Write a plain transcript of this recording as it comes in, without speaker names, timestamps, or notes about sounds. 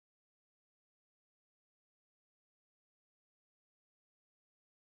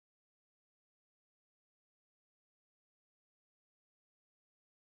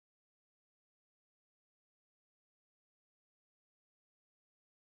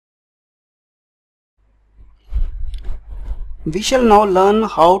We shall now learn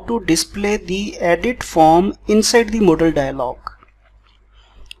how to display the edit form inside the Modal dialog.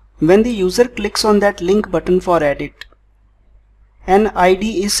 When the user clicks on that link button for edit, an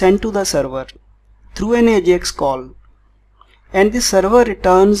ID is sent to the server through an AJAX call, and the server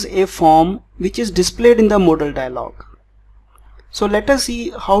returns a form which is displayed in the Modal dialog. So let us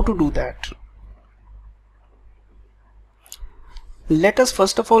see how to do that. Let us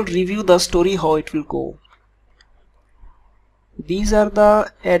first of all review the story, how it will go. These are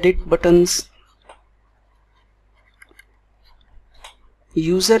the edit buttons.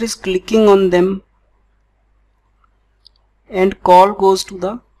 User is clicking on them and call goes to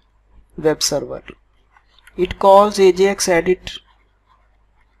the web server. It calls AJAX edit,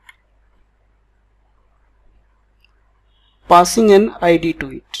 passing an ID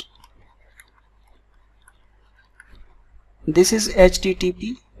to it. This is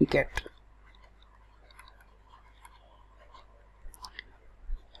HTTP GET.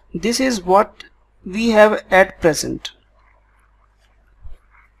 This is what we have at present.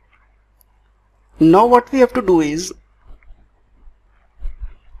 Now what we have to do is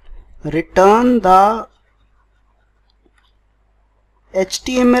return the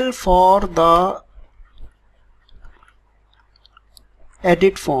HTML for the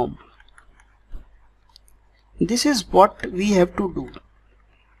edit form. This is what we have to do.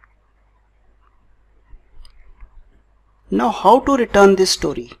 Now how to return this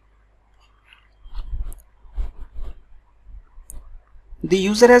story? The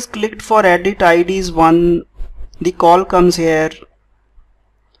user has clicked for edit ID is 1, the call comes here,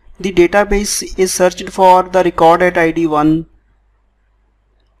 the database is searched for the record at ID 1,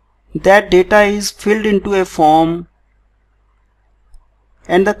 that data is filled into a form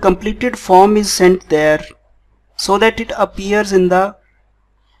and the completed form is sent there so that it appears in the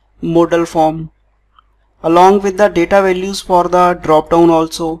Modal form along with the data values for the drop down,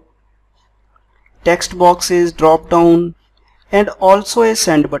 also text boxes, drop down, and also a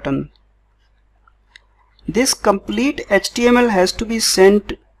send button. This complete HTML has to be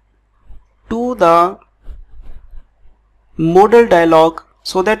sent to the Modal dialog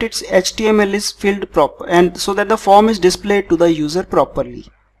so that its HTML is filled proper and so that the form is displayed to the user properly.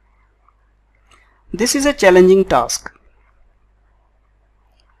 This is a challenging task.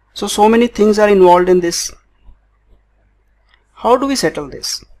 So many things are involved in this. How do we settle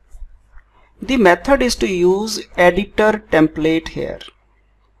this? The method is to use editor template here.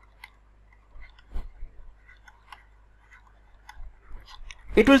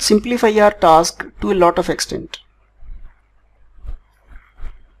 It will simplify our task to a lot of extent.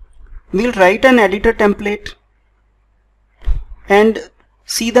 We'll write an editor template and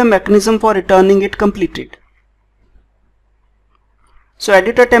see the mechanism for returning it completed. So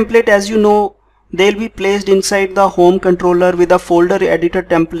editor template, as you know, they'll be placed inside the home controller with a folder editor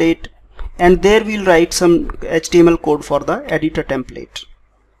template, and there we'll write some HTML code for the editor template.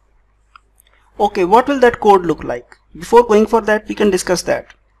 Okay, what will that code look like? Before going for that, we can discuss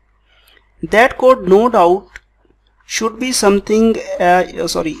that. That code, no doubt, should be something,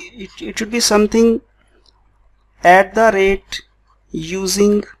 it should be something at the rate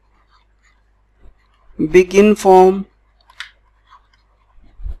using begin form,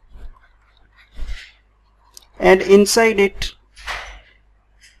 and inside it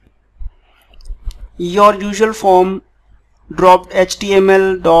your usual form dropped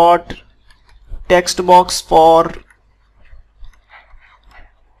HTML dot text box for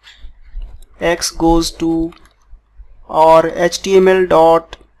X goes to, or HTML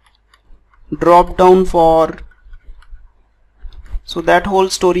dot drop down for, so that whole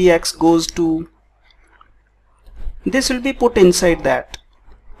story X goes to. This will be put inside that,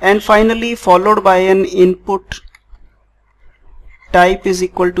 and finally followed by an input type is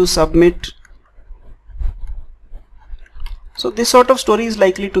equal to submit. So this sort of story is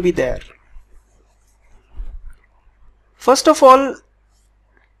likely to be there. First of all,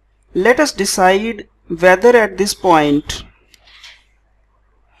 let us decide whether at this point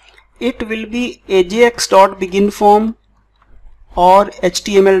it will be AJAX.begin form or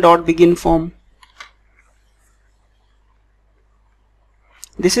HTML.begin form.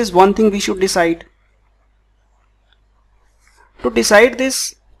 This is one thing we should decide. To decide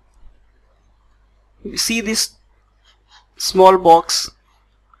this, see this small box.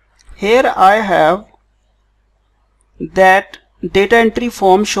 Here I have that data entry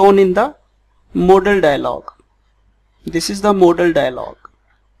form shown in the Modal dialog. This is the Modal dialog.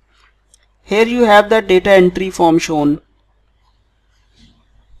 Here you have the data entry form shown.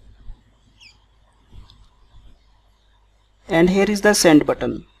 And here is the send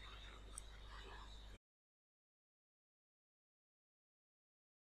button.